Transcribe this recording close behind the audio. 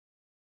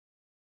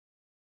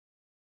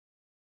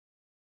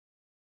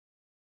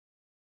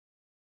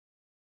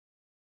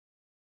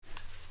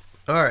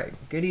All right,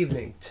 good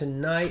evening.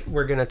 Tonight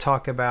we're going to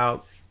talk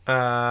about,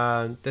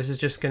 this is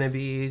just going to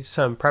be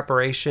some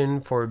preparation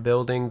for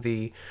building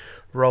the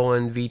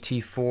Roland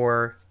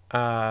VT4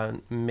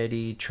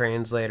 MIDI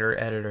translator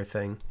editor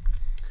thing.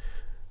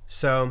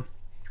 So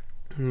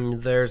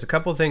there's a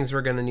couple things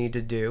we're going to need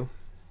to do.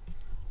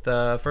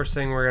 The first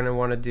thing we're going to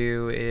want to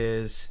do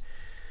is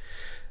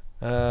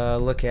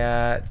look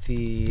at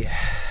the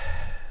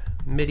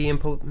MIDI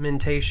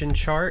implementation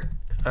chart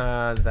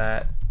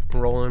that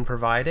Roland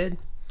provided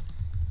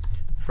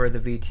for the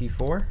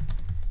VT4.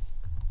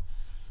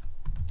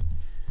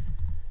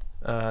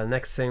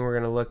 Next thing we're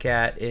going to look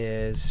at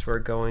is we're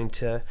going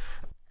to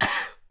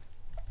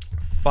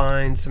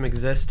find some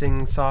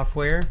existing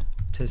software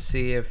to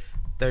see if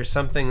there's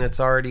something that's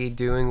already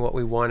doing what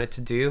we want it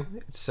to do,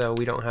 so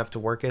we don't have to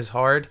work as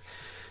hard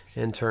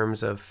in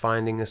terms of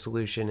finding a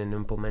solution and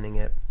implementing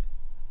it.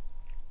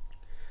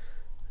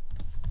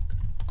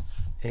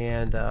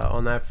 And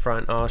on that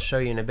front, I'll show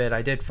you in a bit.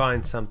 I did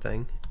find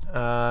something.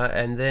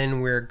 And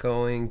then we're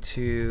going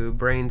to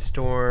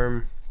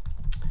brainstorm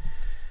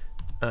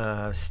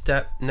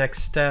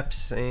next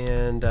steps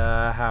and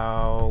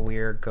how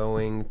we're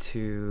going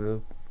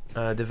to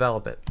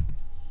develop it.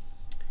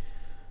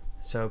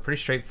 So pretty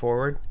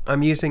straightforward.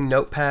 I'm using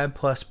Notepad++.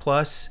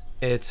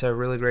 It's a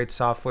really great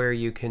software.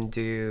 You can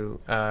do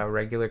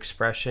regular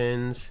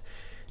expressions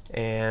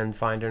and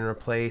find and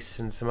replace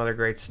and some other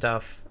great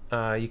stuff.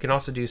 You can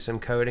also do some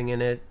coding in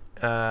it.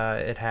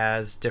 It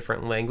has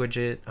different language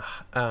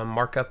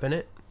markup in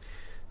it,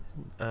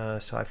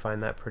 so I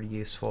find that pretty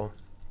useful.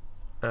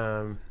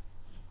 So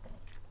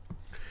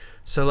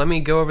let me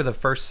go over the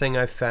first thing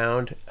I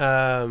found.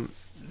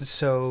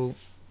 So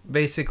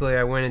basically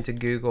I went into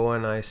Google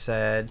and I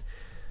said,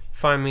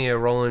 find me a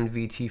Roland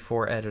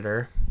VT4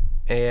 editor,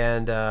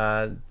 and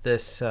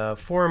this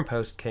forum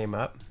post came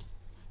up.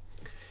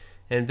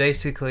 And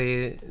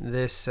basically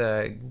this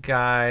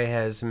guy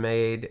has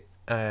made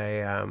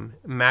a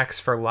Max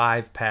for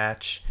Live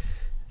patch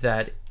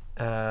that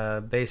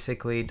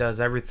basically does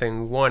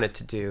everything we want it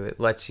to do. It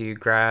lets you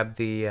grab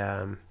the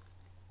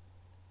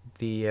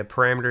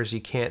parameters you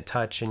can't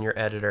touch in your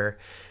editor,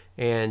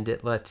 and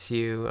it lets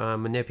you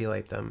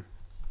manipulate them.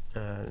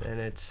 And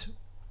it's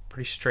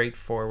pretty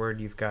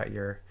straightforward. You've got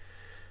your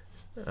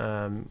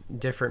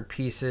different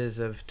pieces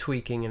of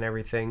tweaking and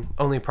everything.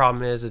 Only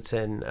problem is it's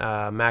in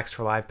Max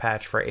for Live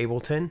patch for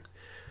Ableton.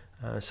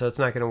 So it's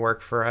not going to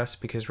work for us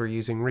because we're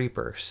using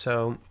Reaper.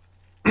 So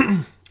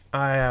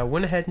I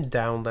went ahead and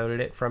downloaded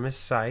it from his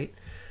site.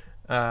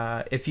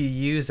 If you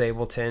use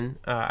Ableton,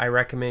 I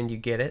recommend you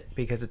get it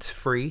because it's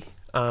free,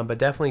 but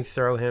definitely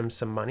throw him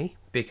some money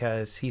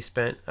because he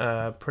spent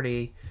a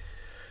pretty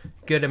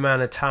good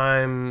amount of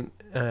time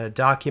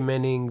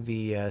documenting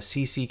the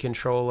CC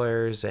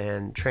controllers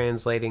and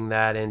translating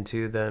that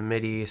into the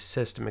MIDI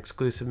system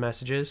exclusive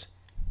messages.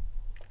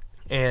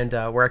 And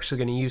we're actually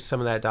going to use some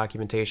of that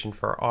documentation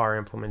for our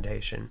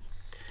implementation.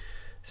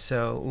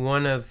 So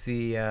one of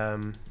the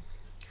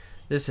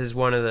this is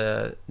one of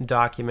the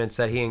documents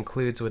that he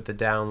includes with the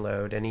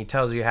download, and he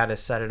tells you how to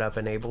set it up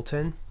in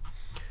Ableton.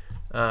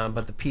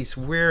 But the piece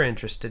we're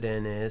interested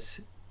in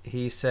is,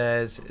 he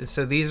says,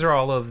 so these are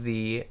all of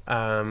the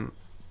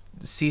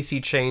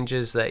CC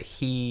changes that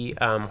he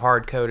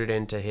hard-coded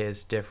into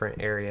his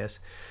different areas.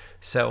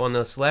 So on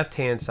this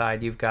left-hand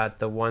side, you've got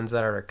the ones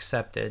that are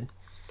accepted.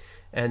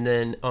 And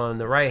then on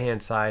the right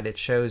hand side it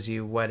shows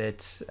you what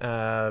it's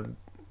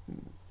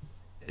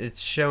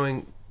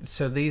showing.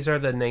 So these are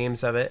the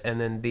names of it, and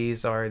then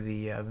these are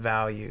the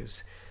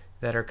values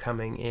that are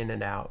coming in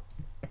and out.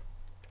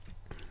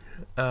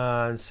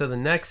 So the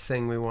next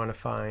thing we want to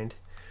find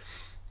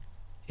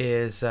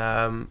is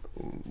you're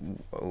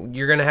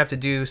going to have to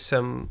do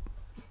some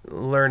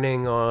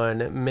learning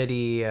on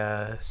MIDI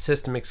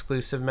system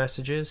exclusive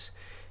messages,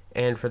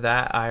 and for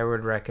that I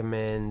would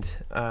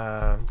recommend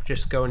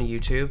just going to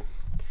YouTube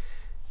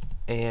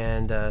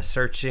and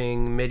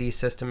searching MIDI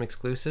system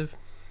exclusive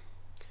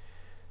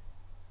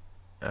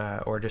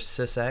or just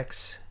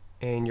sysx,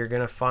 and you're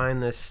gonna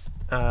find this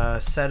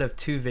set of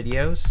 2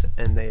 videos,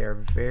 and they are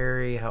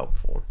very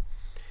helpful.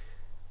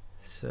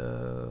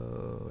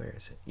 So where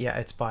is it? Yeah,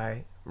 it's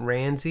by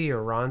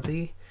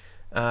Ronzi.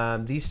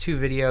 These 2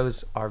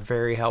 videos are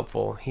very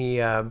helpful. He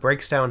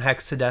breaks down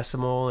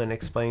hexadecimal and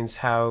explains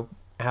how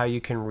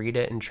you can read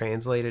it and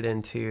translate it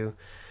into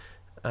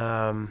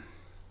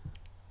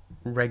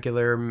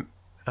regular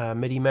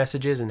MIDI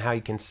messages and how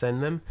you can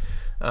send them.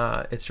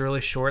 It's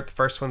really short. The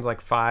first one's like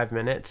 5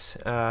 minutes.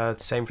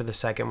 Same for the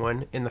second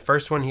one. In the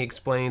first one he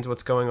explains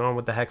what's going on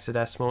with the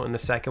hexadecimal. In the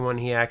second one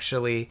he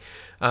actually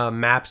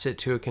maps it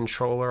to a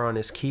controller on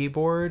his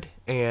keyboard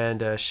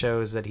and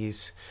shows that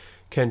he's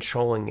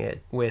controlling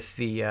it with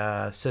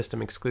the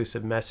system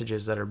exclusive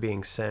messages that are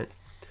being sent.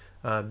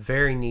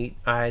 Very neat.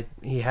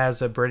 He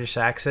has a British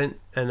accent,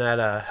 and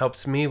that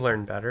helps me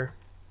learn better.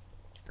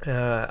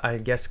 I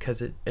guess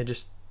because it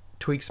just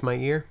tweaks my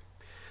ear,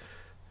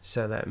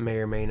 so that may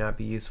or may not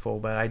be useful,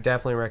 but I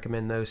definitely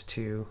recommend those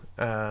 2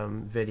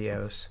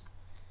 videos.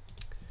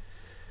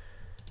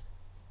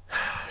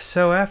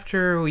 So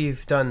after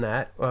we've done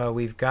that,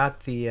 we've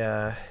got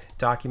the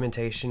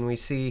documentation. We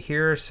see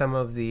here are some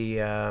of the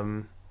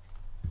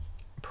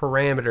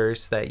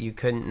parameters that you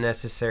couldn't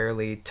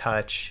necessarily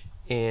touch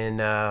in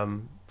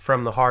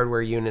from the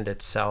hardware unit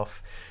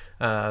itself,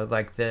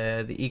 like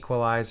the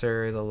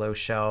equalizer, the low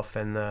shelf,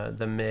 and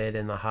the mid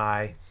and the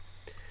high.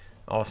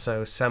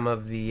 Also, some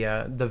of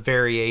the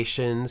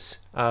variations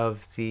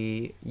of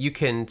you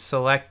can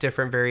select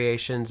different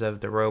variations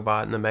of the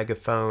robot and the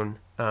megaphone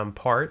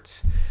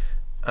parts,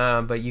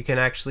 but you can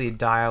actually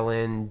dial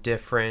in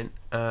different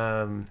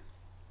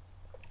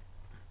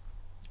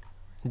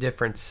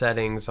different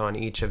settings on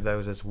each of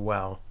those as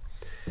well.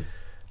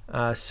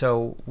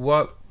 So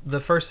the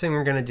first thing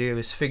we're going to do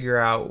is figure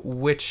out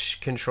which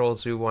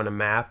controls we want to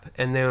map,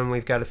 and then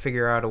we've got to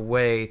figure out a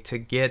way to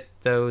get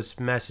those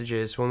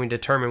messages when we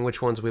determine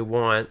which ones we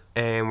want,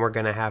 and we're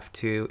going to have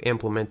to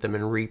implement them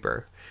in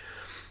Reaper.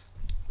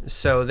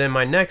 So then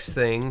my next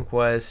thing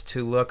was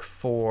to look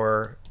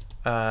for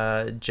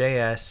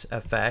JS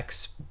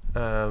effects,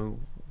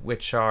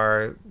 which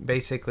are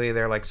basically,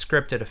 they're like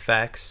scripted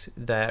effects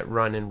that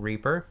run in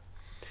Reaper.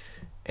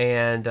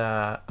 And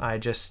I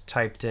just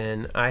typed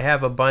in, I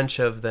have a bunch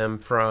of them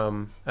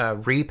from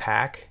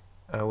Repack,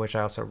 which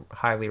I also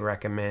highly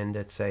recommend.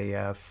 It's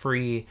a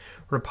free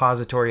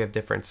repository of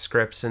different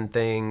scripts and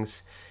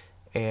things,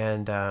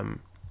 and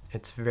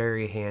it's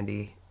very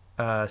handy.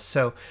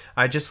 So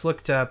I just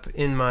looked up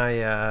in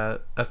my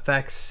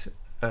effects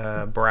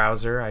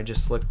browser, I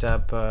just looked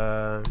up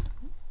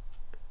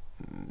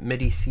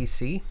MIDI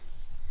CC.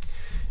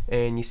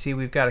 And you see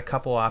we've got a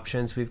couple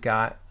options. We've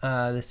got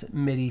this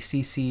MIDI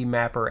CC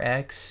Mapper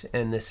X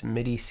and this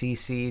MIDI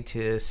CC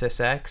to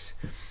SysX.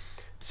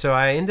 So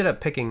I ended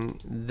up picking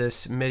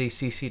this MIDI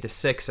CC to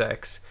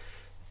 6X,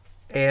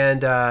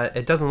 and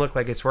it doesn't look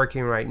like it's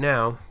working right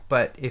now,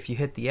 but if you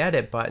hit the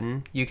edit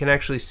button, you can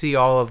actually see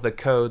all of the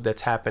code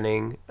that's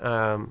happening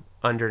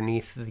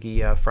underneath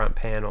the front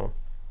panel.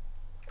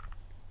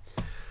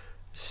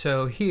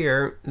 So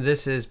here,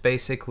 this is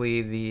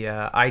basically the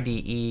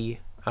IDE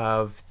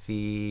of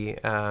the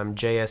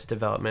JS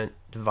development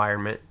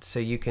environment. So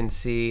you can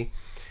see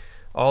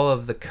all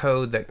of the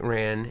code that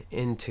ran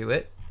into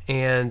it,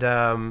 and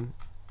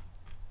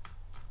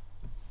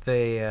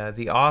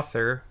the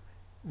author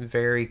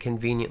very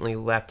conveniently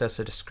left us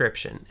a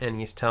description, and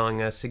he's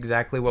telling us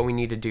exactly what we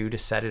need to do to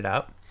set it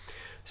up.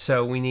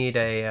 So we need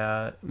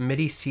a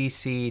MIDI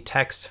CC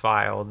text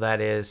file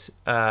that is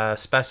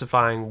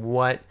specifying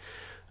what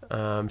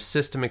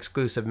system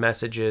exclusive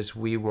messages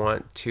we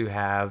want to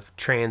have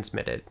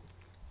transmitted,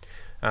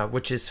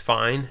 which is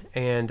fine,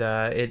 and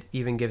it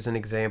even gives an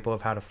example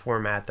of how to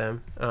format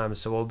them.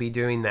 So we'll be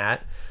doing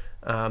that,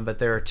 but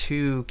there are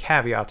two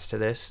caveats to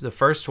this. The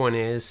first one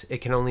is it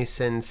can only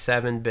send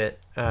 7-bit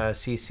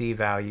CC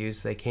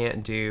values. They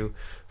can't do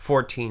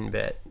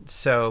 14-bit.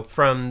 So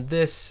from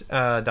this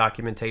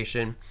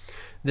documentation,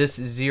 this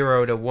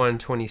 0 to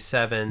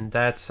 127,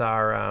 that's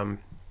our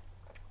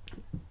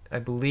I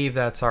believe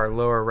that's our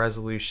lower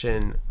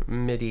resolution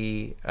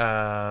MIDI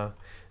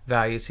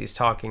values he's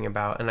talking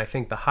about, and I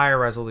think the higher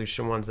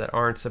resolution ones that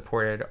aren't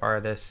supported are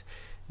this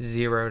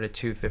 0 to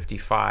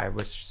 255,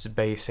 which is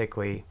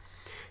basically,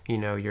 you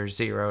know, your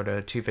 0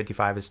 to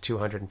 255 is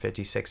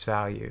 256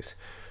 values.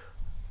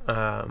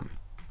 I'm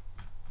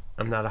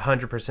not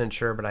 100%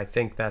 sure, but I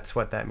think that's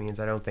what that means.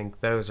 I don't think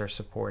those are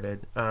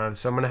supported. So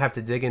I'm going to have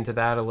to dig into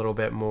that a little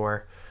bit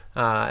more.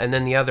 And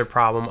then the other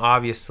problem,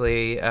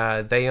 obviously,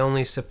 they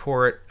only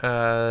support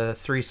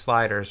 3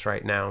 sliders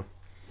right now.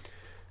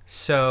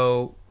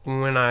 So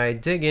when I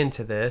dig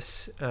into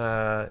this,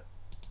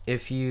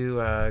 if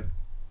you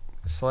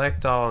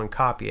select all and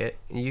copy it,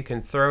 you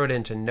can throw it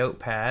into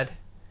Notepad.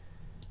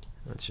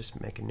 Let's just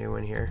make a new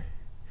one here.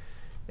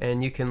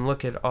 And you can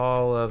look at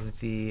all of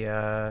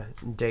the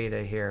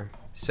data here.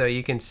 So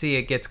you can see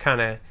it gets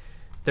kind of,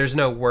 there's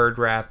no word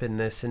wrap in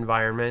this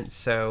environment,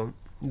 so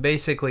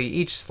basically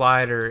each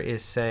slider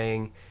is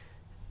saying,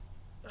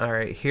 all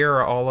right, here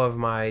are all of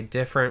my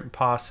different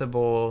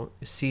possible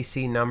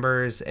CC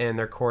numbers and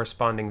their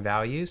corresponding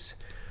values.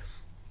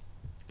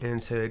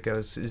 And so it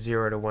goes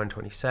 0 to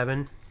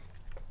 127.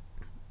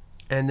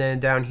 And then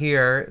down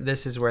here,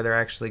 this is where they're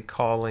actually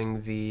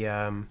calling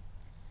the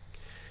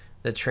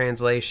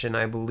translation,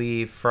 I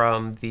believe,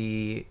 from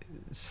the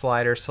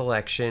slider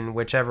selection,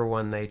 whichever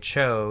one they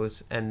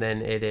chose, and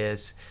then it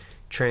is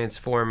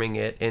transforming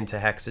it into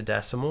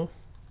hexadecimal.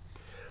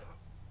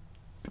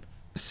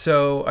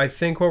 So I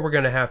think what we're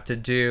going to have to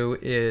do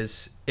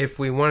is, if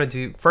we want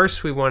to do,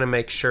 first we want to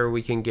make sure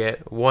we can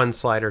get one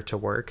slider to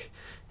work.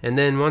 And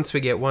then once we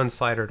get one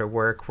slider to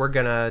work, we're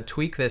going to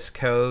tweak this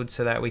code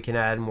so that we can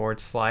add more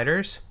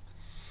sliders.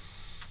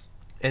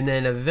 And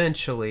then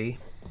eventually,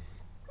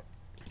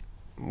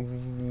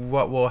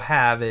 what we'll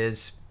have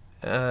is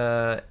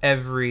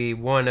every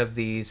one of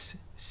these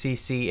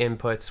CC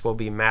inputs will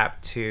be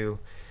mapped to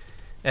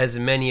as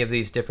many of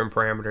these different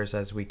parameters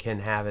as we can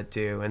have it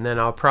do. And then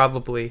I'll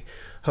probably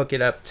hook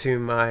it up to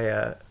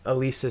my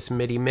Alesis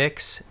MIDI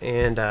mix,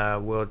 and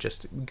we'll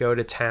just go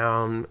to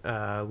town,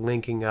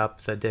 linking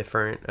up the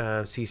different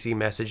CC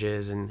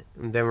messages, and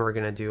then we're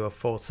going to do a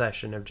full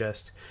session of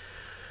just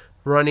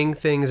running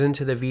things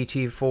into the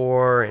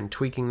VT4 and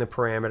tweaking the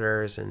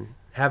parameters and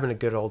having a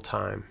good old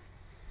time.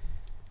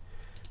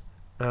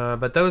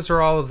 But those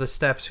are all of the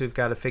steps we've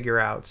got to figure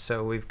out.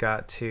 So we've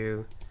got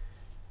to,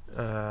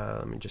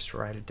 let me just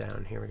write it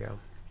down. Here we go.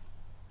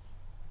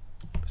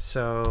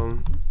 So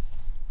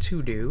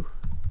to do,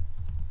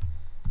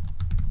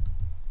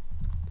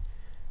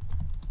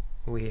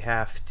 we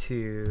have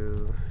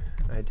to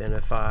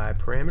identify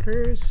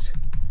parameters,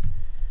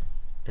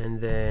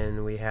 and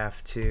then we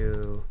have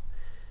to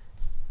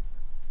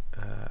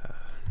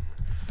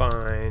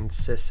find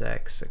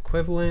sysx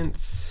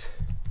equivalents,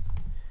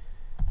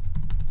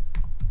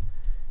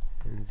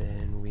 and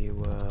then we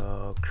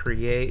will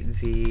create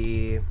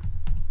the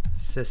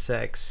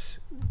sysx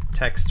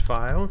text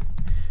file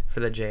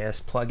for the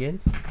JS plugin,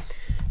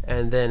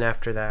 and then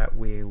after that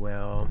we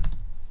will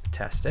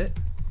test it,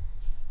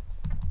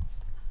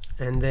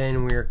 and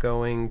then we're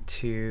going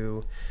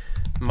to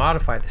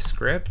modify the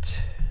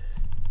script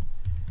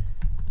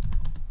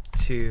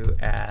to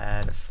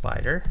add a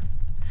slider.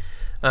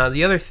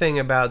 The other thing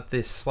about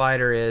this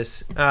slider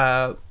is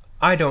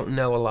I don't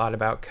know a lot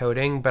about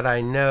coding, but I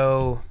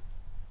know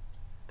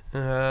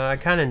I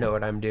kind of know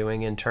what I'm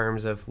doing in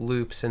terms of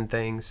loops and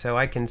things, so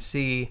I can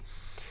see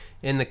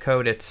in the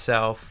code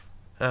itself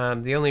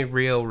the only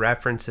real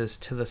references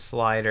to the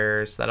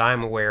sliders that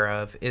I'm aware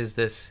of is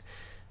this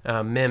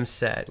mem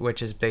set,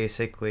 which is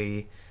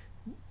basically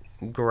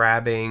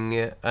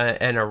grabbing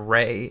an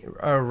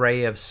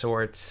array of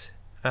sorts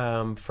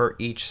for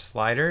each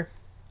slider.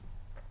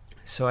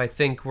 So I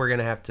think we're going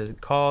to have to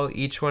call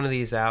each one of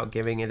these out,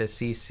 giving it a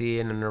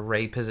CC and an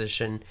array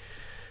position,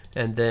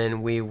 and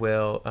then we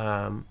will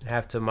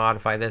have to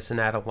modify this and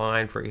add a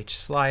line for each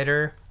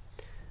slider.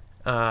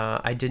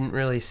 I didn't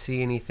really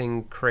see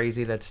anything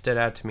crazy that stood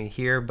out to me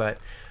here, but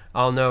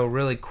I'll know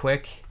really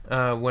quick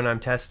when I'm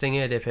testing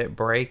it. If it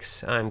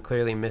breaks, I'm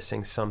clearly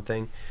missing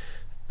something.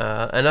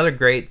 Another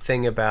great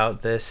thing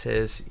about this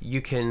is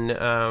you can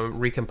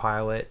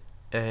recompile it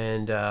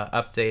and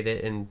update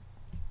it and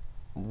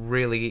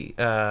really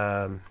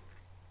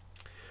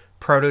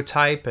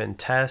prototype and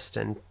test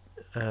and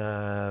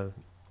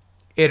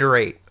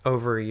iterate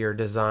over your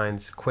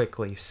designs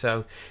quickly.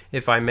 So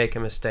if I make a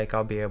mistake,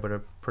 I'll be able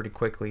to pretty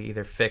quickly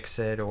either fix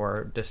it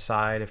or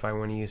decide if I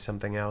want to use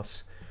something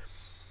else.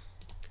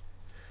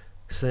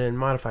 So then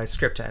modify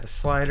script to add a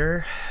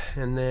slider,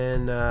 and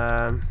then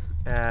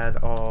add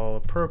all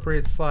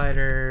appropriate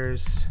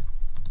sliders,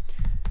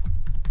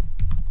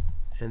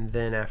 and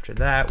then after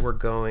that we're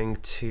going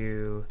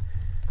to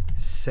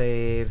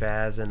save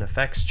as an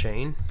effects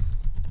chain.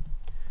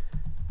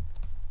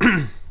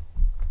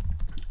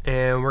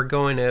 And we're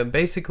going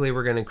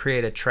to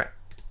create a track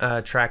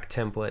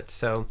template.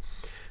 So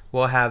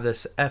we'll have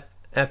this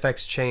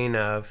FX chain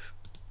of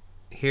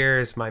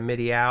here's my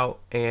MIDI out,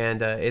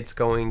 and we're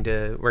going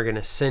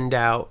to send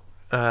out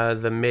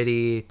the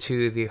MIDI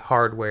to the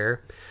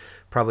hardware,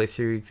 probably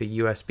through the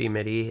USB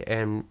MIDI,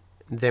 and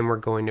then we're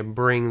going to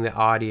bring the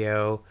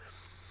audio.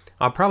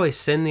 I'll probably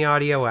send the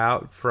audio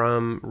out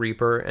from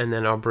Reaper, and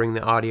then I'll bring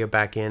the audio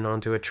back in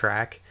onto a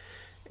track.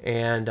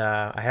 And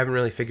I haven't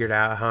really figured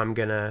out how I'm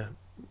gonna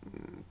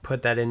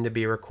put that in to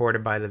be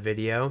recorded by the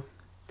video.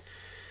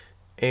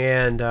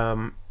 And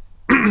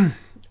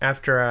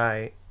after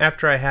I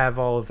have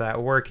all of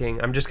that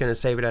working, I'm just gonna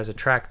save it as a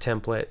track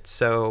template.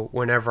 So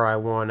whenever I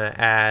want to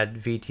add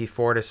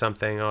VT4 to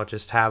something, I'll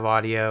just have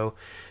audio,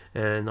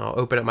 and I'll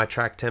open up my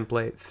track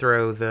template,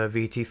 throw the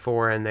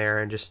VT4 in there,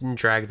 and just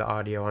drag the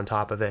audio on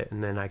top of it,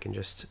 and then I can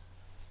just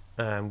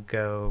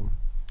go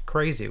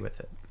crazy with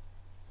it.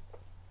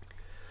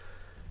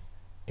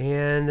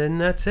 And then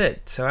that's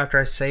it. So after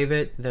I save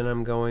it, then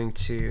I'm going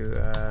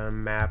to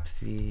map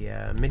the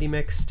MIDI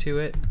mix to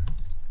it.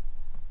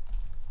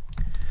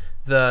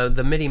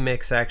 The MIDI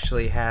mix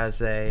actually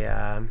has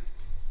a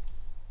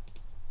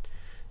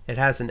it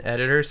has an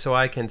editor, so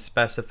I can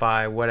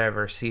specify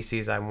whatever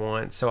CCs I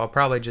want. So I'll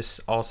probably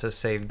just also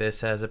save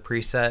this as a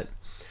preset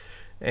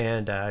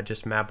and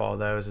just map all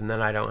those, and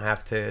then I don't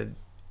have to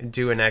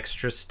do an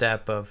extra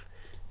step of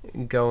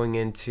going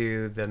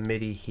into the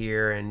MIDI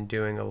here and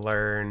doing a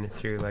learn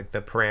through like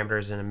the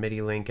parameters and a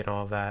MIDI link and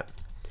all that.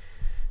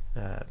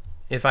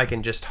 If I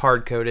can just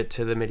hard code it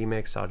to the MIDI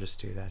mix, I'll just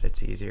do that.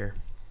 It's easier.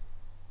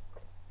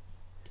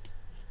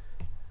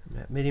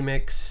 Map MIDI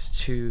mix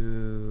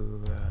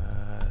to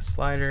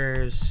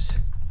sliders,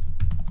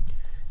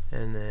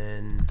 and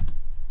then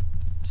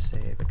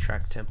save a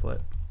track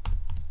template.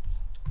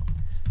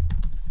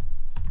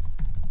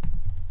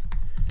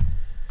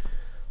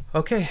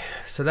 Okay,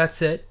 so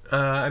that's it.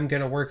 I'm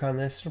gonna work on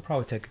this. It'll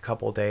probably take a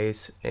couple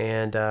days,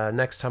 and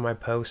next time I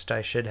post,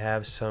 I should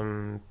have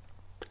some.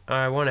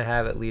 I want to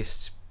have at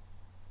least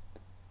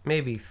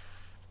maybe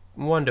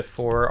 1 to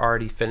 4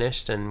 already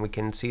finished, and we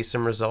can see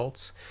some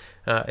results.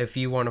 If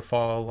you want to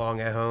follow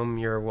along at home,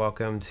 you're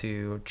welcome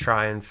to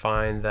try and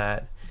find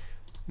that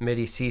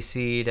MIDI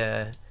CC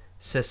to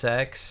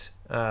sysx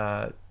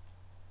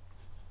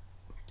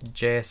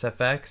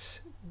JSFX.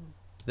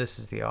 This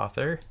is the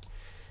author,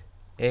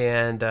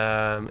 and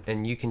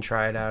you can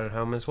try it out at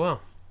home as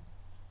well.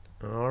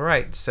 All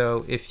right,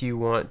 so if you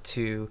want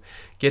to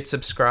get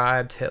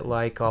subscribed, hit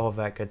like, all of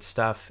that good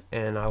stuff,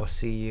 and I will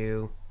see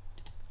you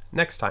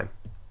next time.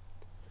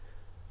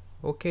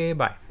 Okay,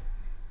 bye.